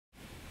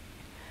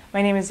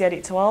My name is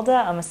Yodit Tewelde.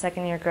 I'm a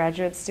second-year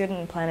graduate student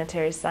in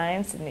planetary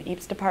science in the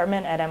EAPS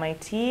department at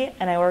MIT,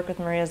 and I work with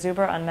Maria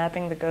Zuber on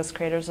mapping the ghost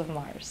craters of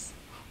Mars.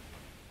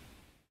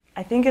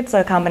 I think it's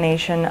a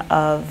combination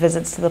of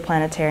visits to the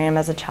planetarium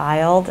as a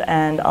child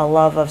and a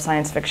love of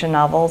science fiction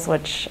novels,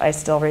 which I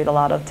still read a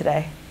lot of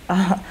today.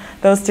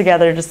 Those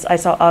together,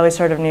 always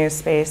sort of knew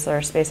space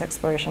or space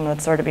exploration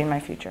would sort of be my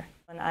future.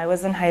 When I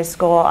was in high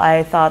school,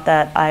 I thought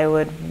that I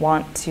would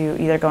want to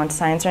either go into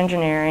science or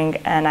engineering,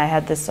 and I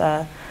had this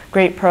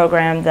great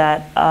program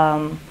that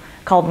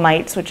called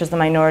MITES, which is the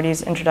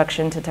Minorities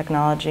Introduction to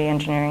Technology,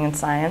 Engineering, and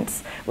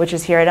Science, which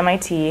is here at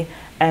MIT.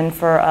 And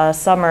for a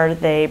summer,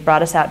 they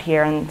brought us out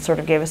here and sort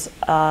of gave us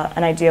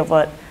an idea of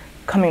what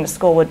coming to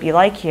school would be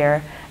like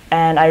here.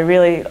 And I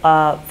really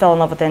fell in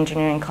love with the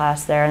engineering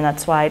class there, and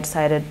that's why I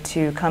decided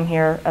to come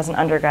here as an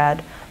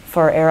undergrad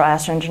for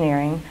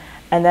aeroastroengineering.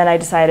 And then I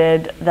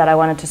decided that I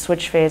wanted to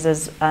switch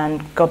phases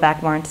and go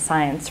back more into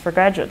science for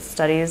graduate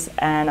studies,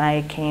 and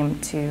I came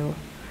to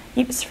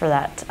EAPS for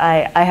that.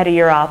 I had a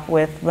UROP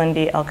with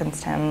Lindy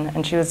Elkinston,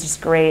 and she was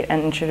just great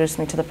and introduced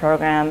me to the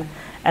program.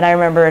 And I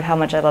remembered how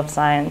much I loved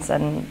science,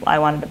 and I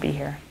wanted to be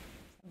here.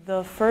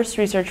 The first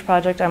research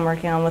project I'm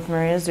working on with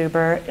Maria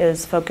Zuber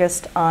is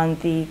focused on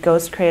the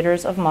ghost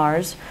craters of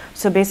Mars.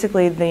 So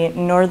basically the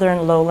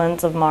northern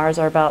lowlands of Mars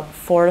are about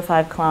 4 to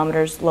 5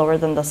 kilometers lower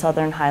than the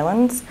southern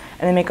highlands,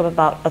 and they make up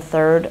about a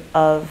third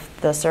of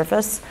the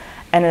surface,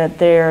 and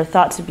they're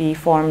thought to be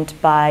formed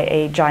by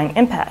a giant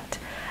impact.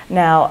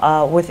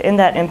 Now, within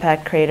that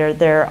impact crater,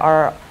 there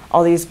are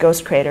all these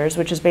ghost craters,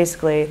 which is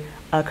basically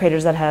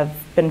craters that have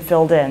been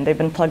filled in. They've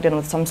been plugged in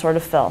with some sort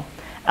of fill.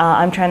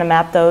 I'm trying to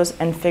map those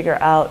and figure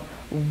out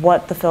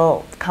what the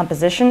fill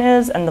composition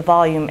is and the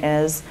volume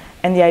is.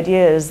 And the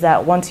idea is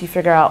that once you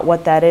figure out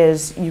what that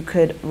is, you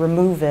could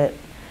remove it.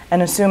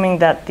 And assuming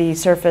that the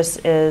surface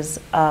is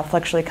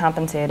flexually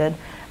compensated,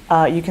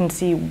 you can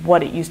see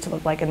what it used to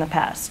look like in the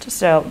past.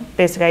 So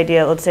basic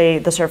idea, let's say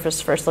the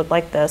surface first looked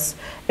like this.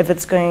 If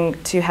it's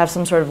going to have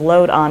some sort of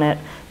load on it,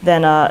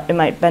 then it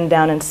might bend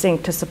down and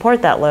sink to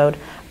support that load.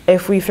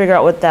 If we figure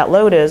out what that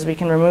load is, we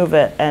can remove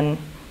it and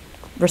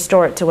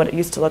restore it to what it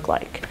used to look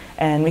like.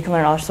 And we can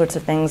learn all sorts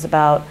of things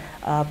about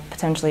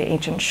potentially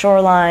ancient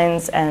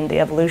shorelines and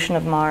the evolution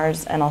of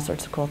Mars and all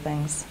sorts of cool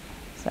things.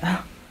 So,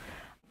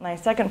 my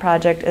second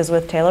project is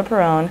with Taylor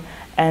Perrone,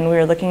 and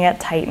we're looking at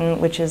Titan,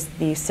 which is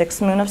the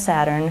 6th moon of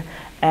Saturn.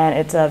 And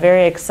it's a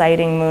very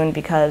exciting moon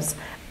because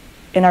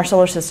in our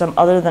solar system,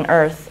 other than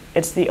Earth,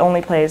 it's the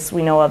only place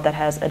we know of that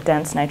has a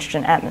dense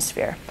nitrogen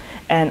atmosphere.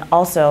 And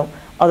also,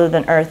 other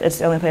than Earth, it's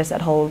the only place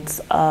that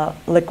holds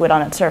liquid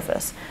on its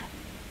surface.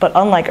 But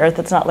unlike Earth,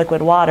 it's not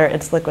liquid water,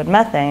 it's liquid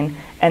methane,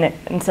 and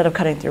instead of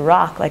cutting through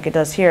rock like it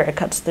does here, it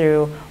cuts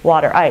through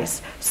water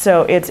ice.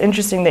 So it's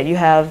interesting that you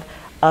have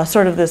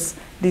sort of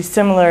these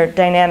similar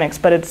dynamics,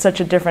 but it's such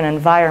a different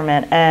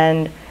environment,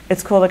 and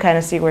it's cool to kind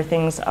of see where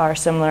things are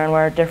similar and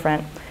where are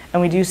different.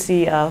 And we do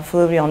see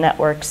fluvial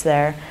networks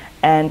there,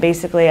 and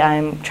basically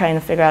I'm trying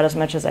to figure out as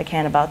much as I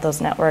can about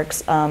those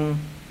networks in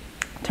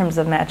terms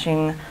of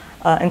matching,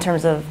 in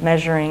terms of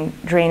measuring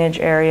drainage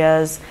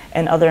areas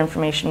and other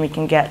information we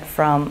can get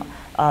from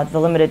the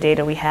limited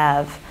data we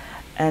have,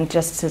 and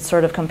just to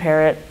sort of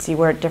compare it, see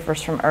where it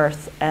differs from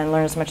Earth, and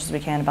learn as much as we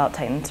can about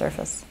Titan's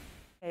surface.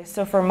 Okay,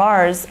 so for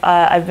Mars,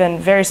 I've been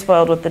very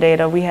spoiled with the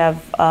data. We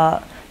have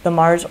the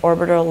Mars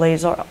Orbiter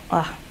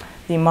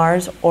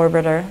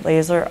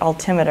Laser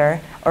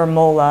Altimeter, or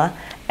MOLA,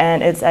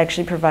 and it's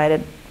actually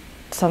provided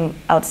some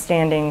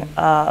outstanding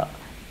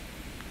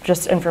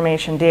just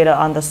information, data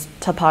on the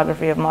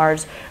topography of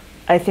Mars.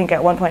 I think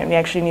at one point we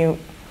actually knew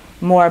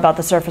more about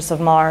the surface of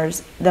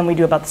Mars than we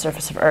do about the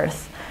surface of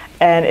Earth.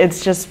 And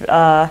it's just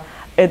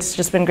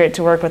been great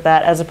to work with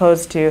that, as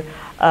opposed to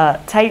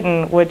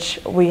Titan, which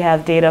we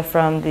have data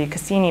from the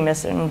Cassini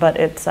mission, but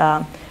it's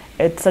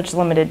such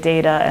limited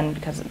data, and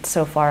because it's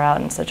so far out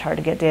and it's such hard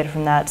to get data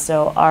from that,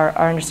 so our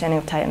understanding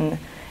of Titan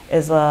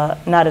is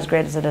not as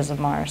great as it is of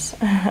Mars.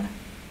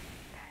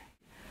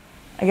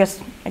 I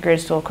guess my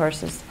greatest tool, of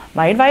course, is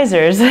my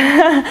advisors.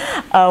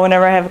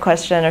 Whenever I have a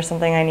question or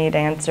something I need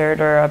answered,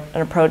 or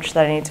an approach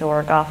that I need to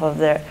work off of,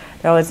 they're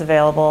always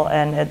available,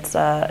 and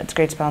it's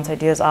great to bounce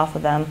ideas off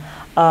of them.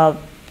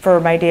 For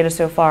my data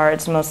so far,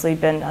 it's mostly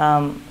been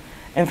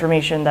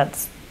information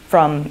that's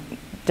from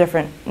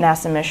different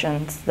NASA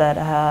missions that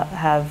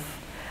have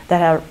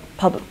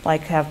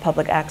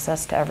public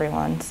access to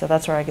everyone. So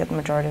that's where I get the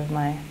majority of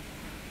my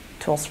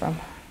tools from.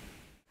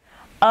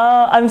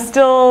 I'm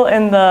still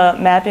in the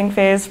mapping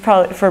phase,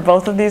 probably for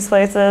both of these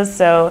places.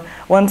 So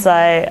once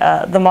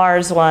the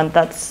Mars one,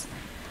 that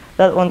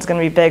one's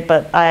going to be big,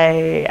 but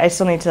I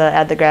still need to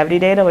add the gravity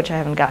data, which I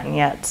haven't gotten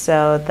yet.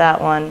 So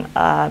that one,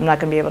 I'm not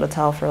going to be able to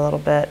tell for a little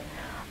bit.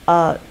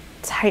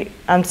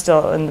 I'm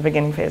still in the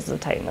beginning phases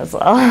of Titan as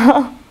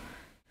well.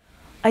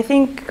 I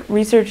think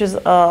research is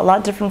a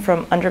lot different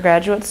from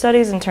undergraduate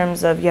studies in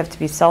terms of you have to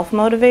be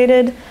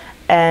self-motivated,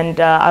 and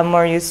I'm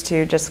more used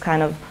to just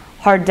kind of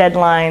hard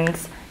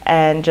deadlines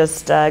and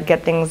just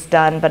get things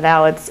done. But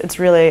now it's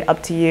really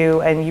up to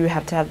you, and you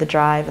have to have the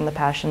drive and the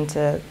passion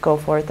to go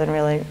forth and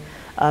really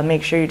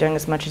make sure you're doing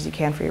as much as you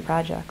can for your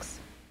projects.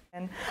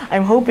 And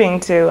I'm hoping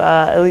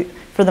to,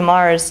 for the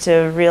Mars,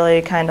 to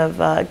really kind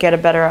of get a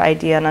better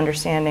idea and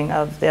understanding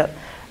of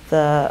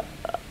the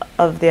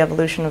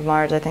evolution of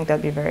Mars. I think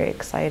that'd be very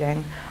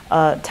exciting.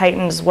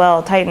 Titan as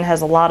well. Titan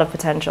has a lot of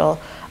potential.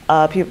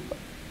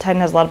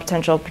 Titan has a lot of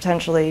potential,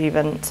 potentially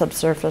even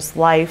subsurface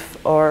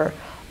life or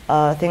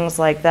things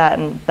like that,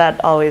 and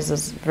that always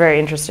is very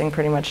interesting,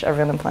 pretty much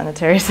everyone in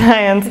planetary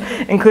science,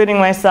 including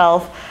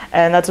myself,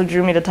 and that's what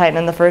drew me to Titan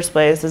in the first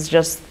place, is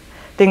just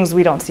things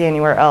we don't see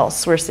anywhere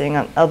else. We're seeing,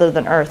 other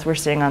than Earth, we're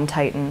seeing on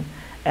Titan,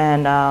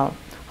 and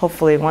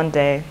hopefully one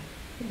day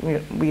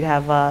we'd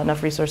have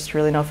enough resources to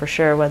really know for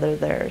sure whether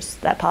there's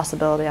that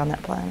possibility on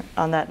that planet,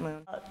 on that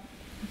moon.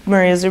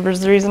 Maria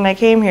Zuber's the reason I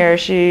came here.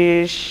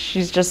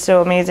 She's just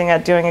so amazing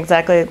at doing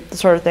exactly the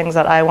sort of things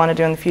that I want to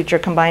do in the future,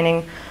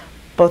 combining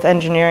both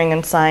engineering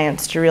and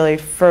science to really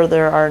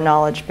further our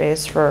knowledge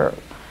base for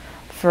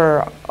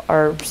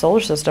our solar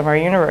system, our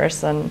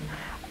universe, and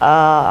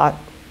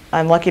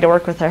I'm lucky to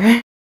work with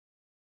her.